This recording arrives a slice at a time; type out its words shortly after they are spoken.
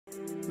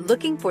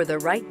Looking for the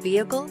right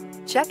vehicle?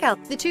 Check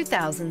out the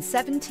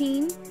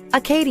 2017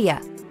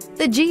 Acadia.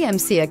 The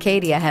GMC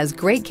Acadia has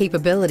great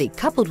capability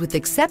coupled with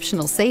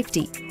exceptional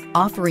safety,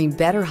 offering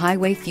better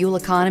highway fuel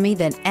economy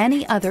than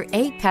any other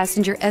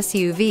 8-passenger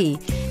SUV,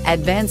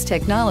 advanced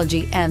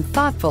technology, and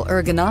thoughtful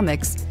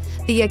ergonomics.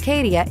 The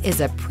Acadia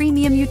is a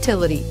premium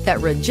utility that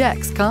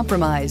rejects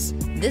compromise.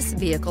 This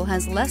vehicle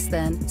has less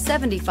than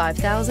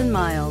 75,000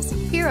 miles.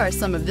 Here are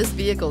some of this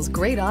vehicle's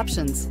great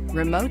options: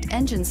 remote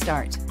engine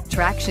start,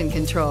 traction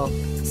control,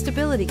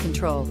 stability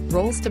control,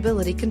 roll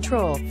stability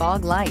control,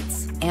 fog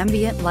lights,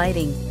 ambient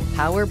lighting,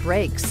 power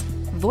brakes,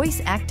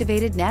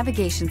 voice-activated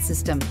navigation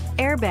system,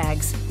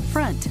 airbags,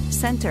 front,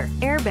 center,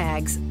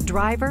 airbags,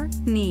 driver,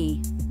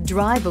 knee.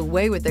 Drive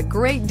away with a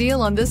great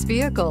deal on this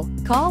vehicle.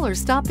 Call or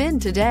stop in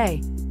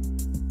today.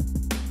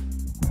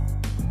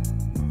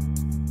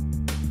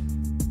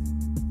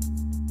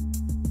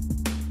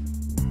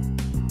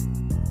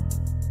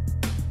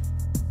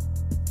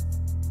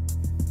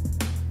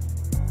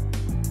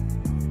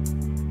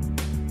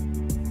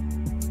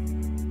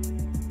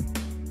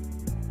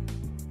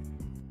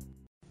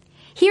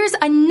 Here's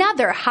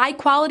another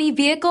high-quality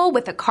vehicle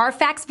with a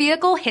Carfax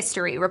Vehicle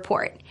History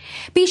Report.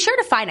 Be sure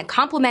to find a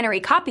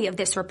complimentary copy of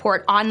this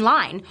report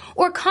online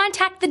or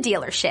contact the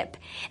dealership.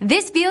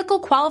 This vehicle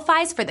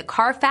qualifies for the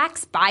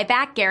Carfax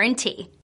Buyback Guarantee.